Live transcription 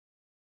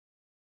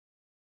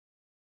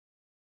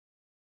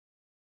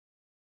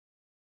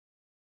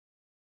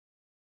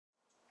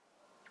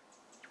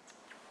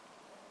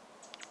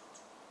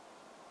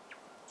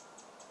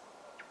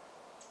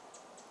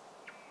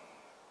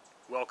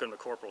Welcome to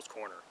Corporals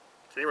Corner.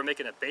 Today we're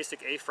making a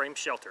basic A-frame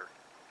shelter,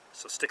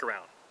 so stick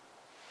around.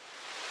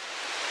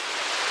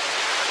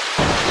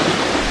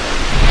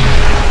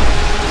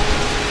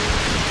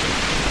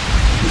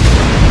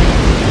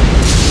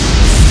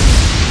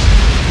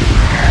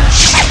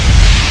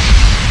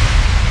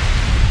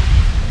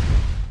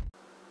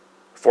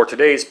 For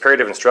today's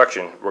period of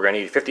instruction, we're going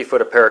to need 50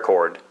 foot of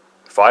paracord,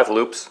 5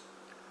 loops,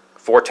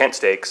 4 tent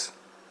stakes,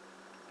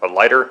 a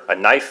lighter, a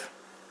knife,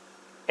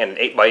 and an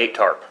 8x8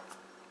 tarp.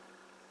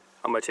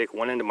 I'm going to take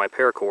one end of my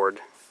paracord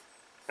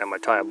and I'm going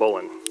to tie a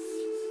bowline.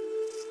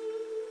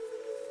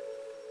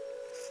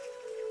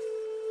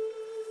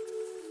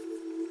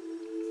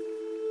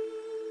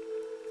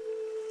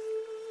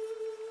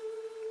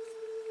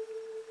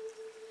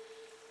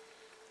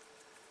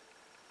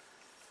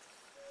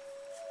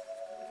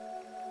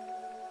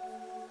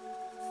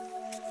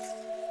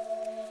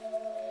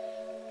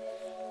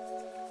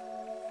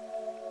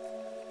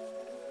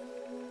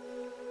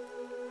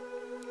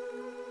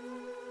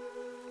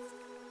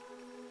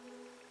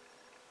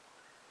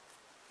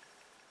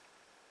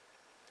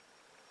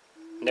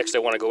 Next I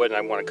want to go ahead and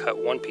I want to cut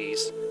one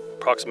piece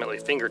approximately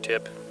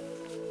fingertip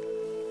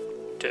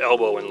to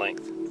elbow in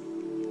length.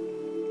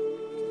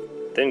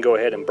 Then go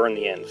ahead and burn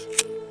the ends.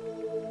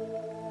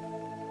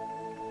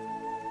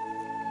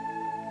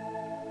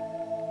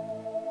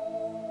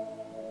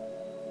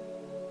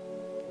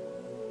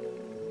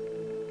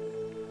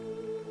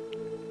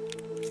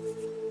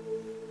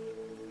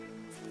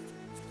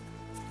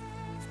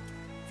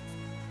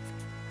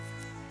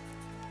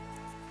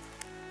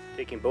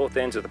 Taking both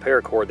ends of the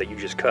paracord that you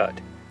just cut,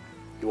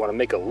 you want to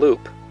make a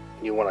loop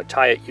and you want to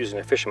tie it using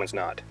a fisherman's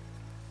knot.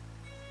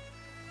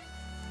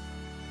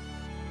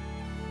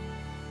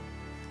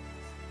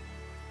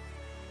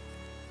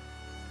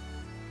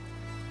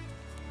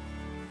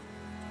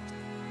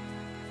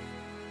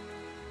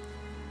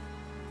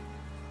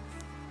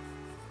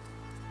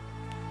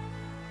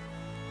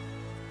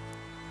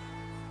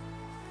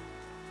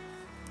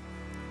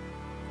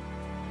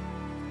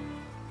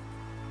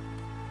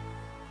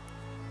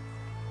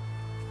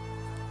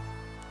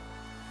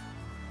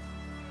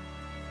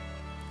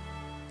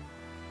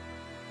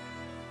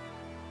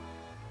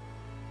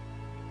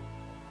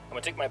 I'm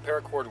going to take my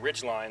paracord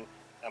ridge line and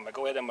I'm going to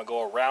go ahead and I'm going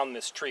to go around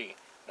this tree.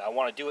 Now I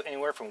want to do it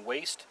anywhere from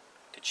waist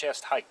to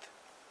chest height.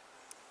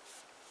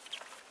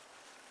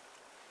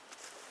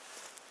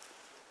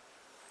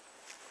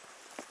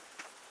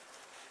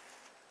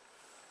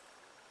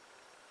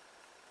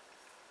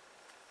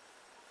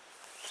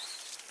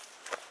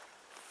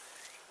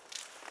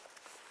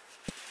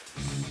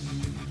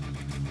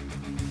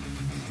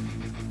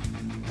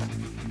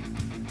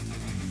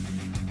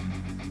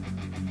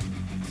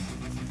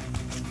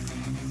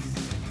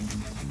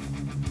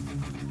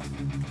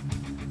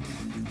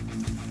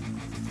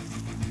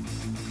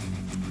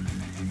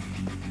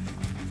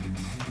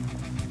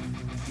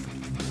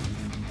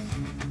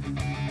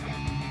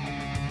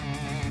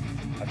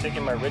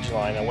 Taking my ridge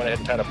line, I went ahead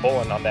and tied a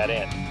bowline on that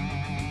end.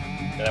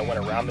 Then I went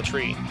around the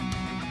tree.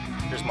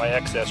 Here's my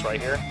excess right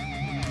here.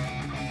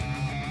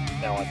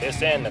 Now on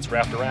this end that's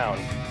wrapped around,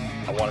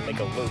 I want to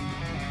make a loop.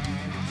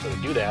 So to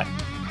do that,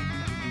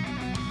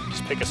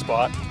 just pick a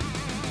spot.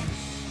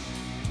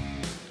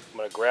 I'm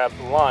going to grab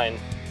the line,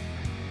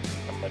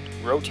 I'm going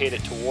to rotate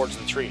it towards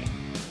the tree.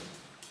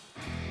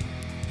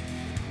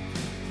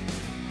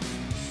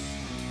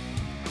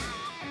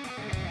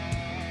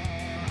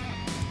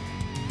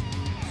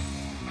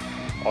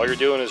 All you're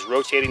doing is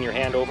rotating your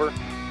hand over.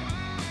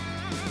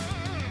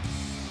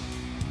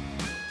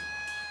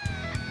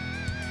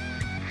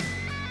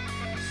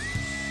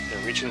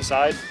 Then reach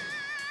inside,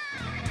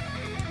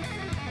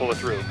 pull it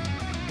through,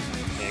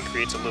 and it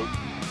creates a loop.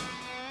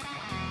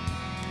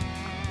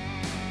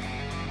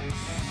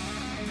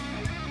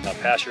 Now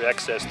pass your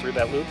excess through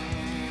that loop.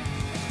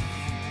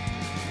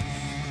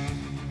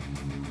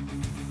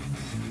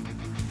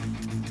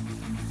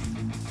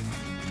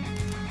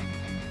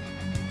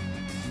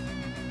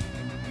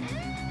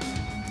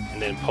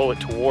 And then pull it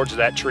towards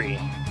that tree.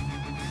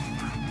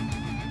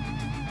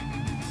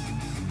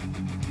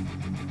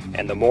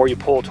 And the more you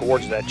pull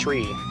towards that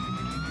tree,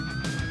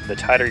 the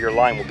tighter your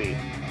line will be.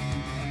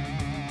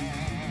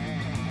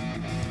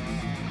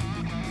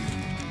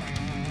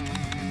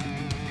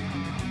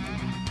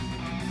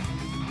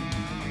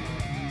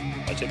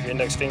 Now take your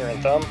index finger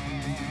and thumb,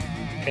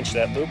 pinch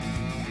that loop,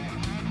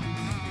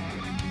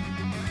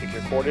 take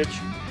your cordage,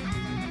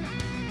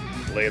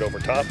 lay it over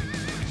top,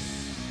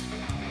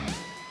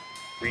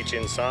 reach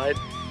inside,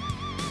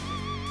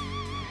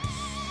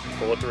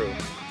 pull it through.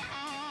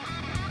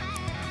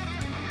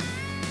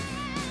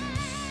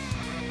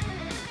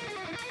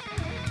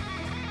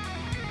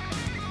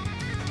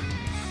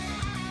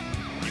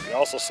 You can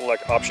also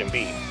select option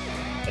B.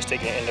 That's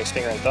taking an index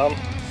finger and thumb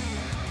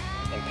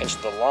and pinch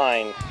the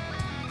line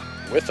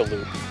with the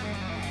loop.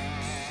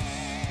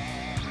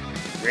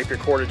 Drape your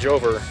cordage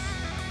over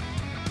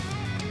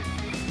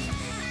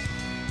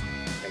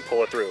and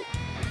pull it through.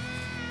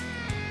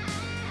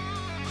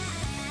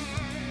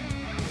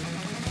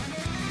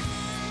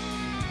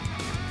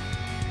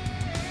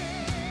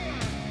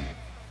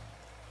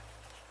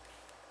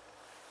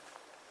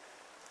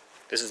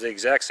 This is the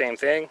exact same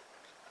thing,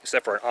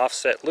 except for an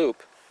offset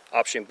loop.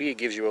 Option B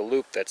gives you a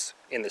loop that's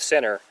in the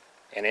center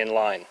and in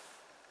line.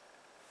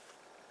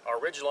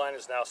 Our ridge line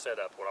is now set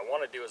up. What I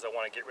want to do is I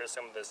want to get rid of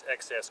some of this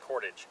excess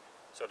cordage.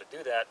 So to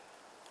do that,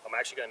 I'm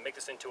actually going to make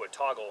this into a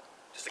toggle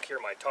to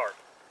secure my tarp.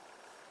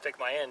 Take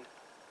my end,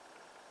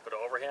 put an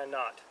overhand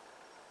knot.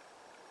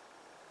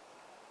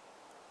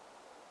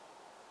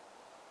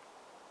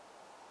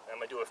 I'm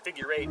going to do a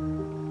figure 8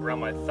 around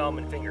my thumb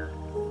and finger.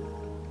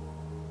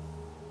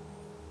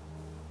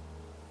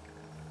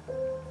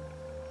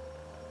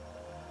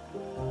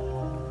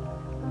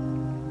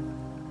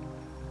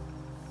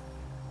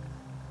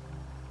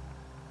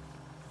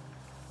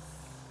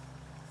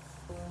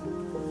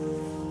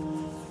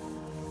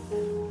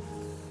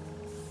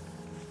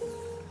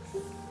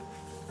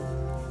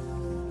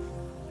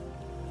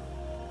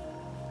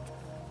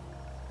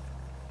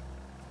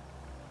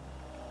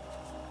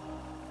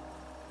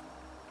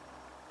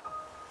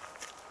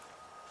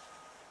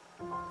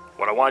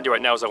 What I want to do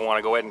right now is I want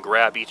to go ahead and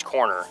grab each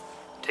corner,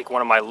 take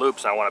one of my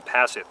loops, and I want to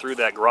pass it through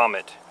that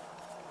grommet,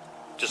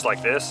 just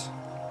like this.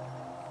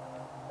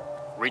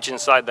 Reach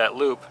inside that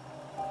loop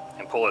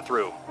and pull it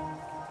through.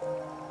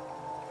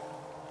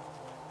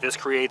 This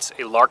creates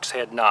a lark's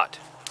head knot.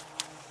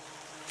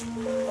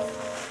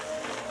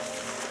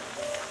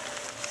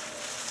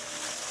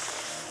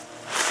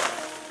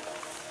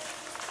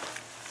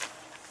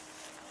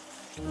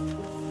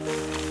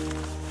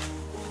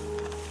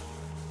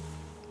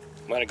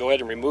 I'm going to go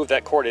ahead and remove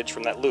that cordage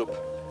from that loop,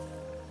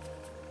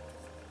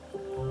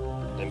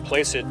 then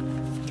place it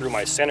through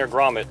my center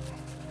grommet,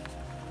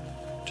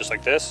 just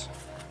like this.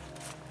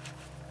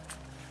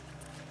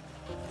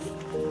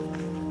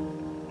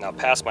 Now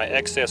pass my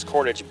excess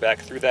cordage back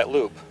through that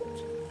loop.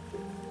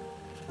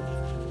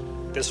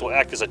 This will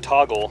act as a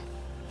toggle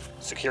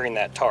securing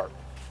that tarp.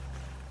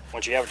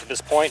 Once you have it to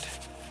this point,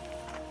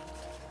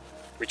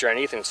 reach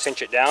underneath and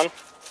cinch it down.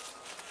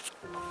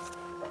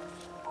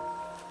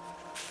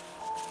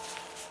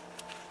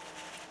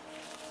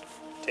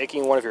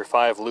 Taking one of your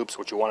 5 loops,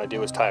 what you want to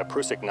do is tie a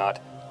prusik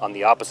knot on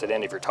the opposite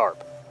end of your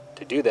tarp.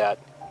 To do that,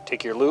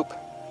 take your loop,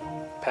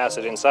 pass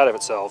it inside of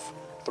itself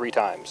 3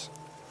 times.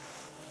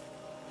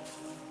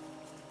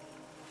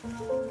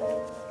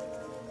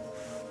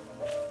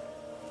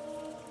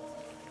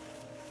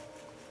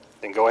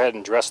 Then go ahead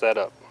and dress that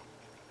up.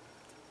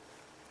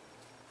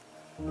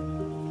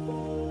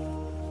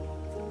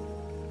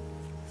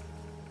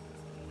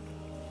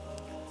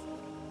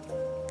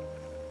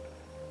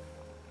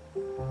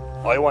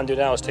 All you want to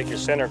do now is take your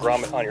center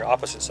grommet on your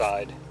opposite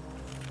side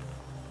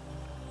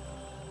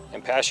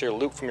and pass your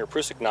loop from your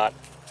prusik knot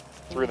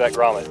through that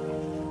grommet.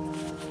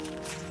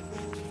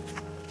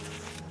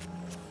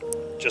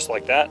 Just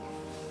like that.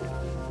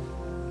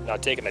 Now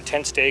taking a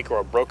tent stake or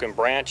a broken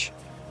branch,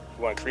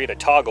 you want to create a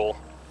toggle,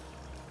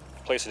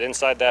 place it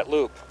inside that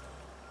loop,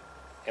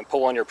 and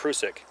pull on your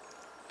prusik.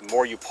 The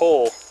more you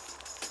pull,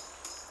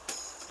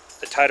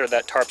 the tighter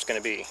that tarp's going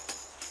to be.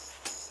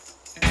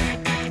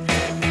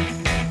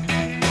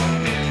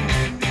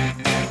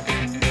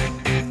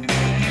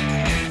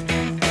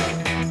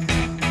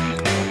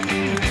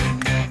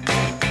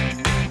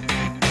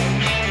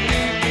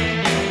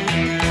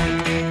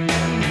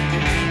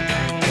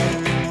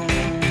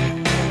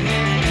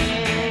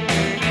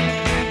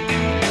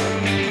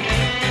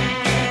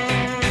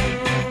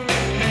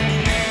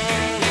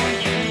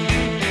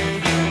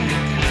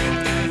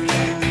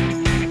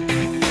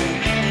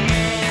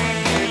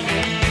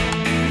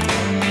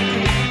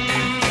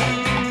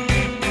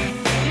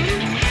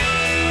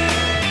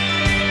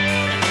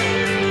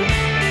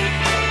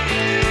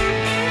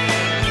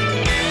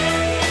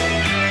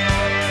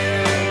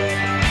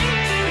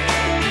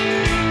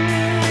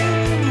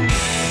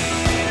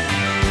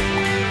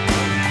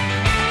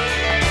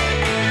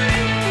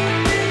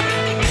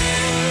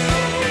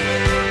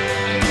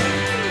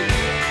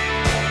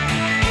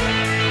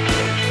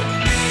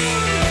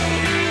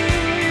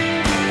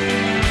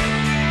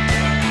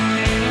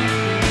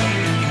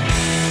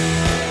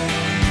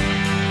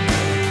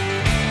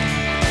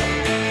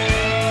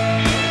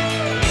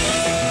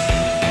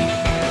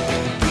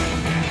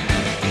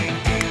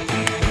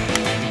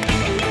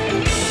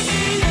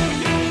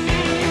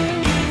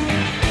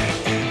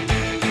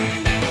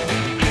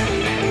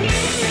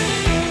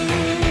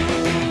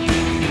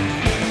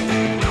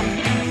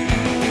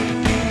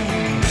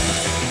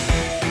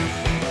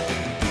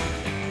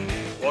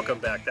 Welcome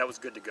back, that was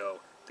good to go.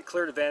 The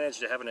clear advantage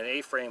to having an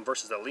A-frame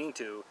versus a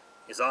lean-to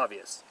is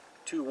obvious.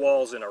 2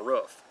 walls and a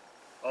roof.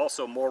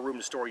 Also more room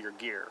to store your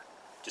gear.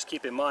 Just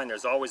keep in mind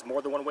there's always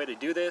more than one way to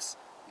do this.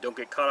 Don't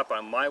get caught up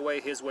on my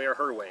way, his way, or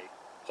her way.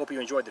 Hope you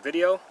enjoyed the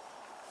video,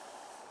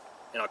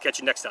 and I'll catch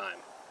you next time.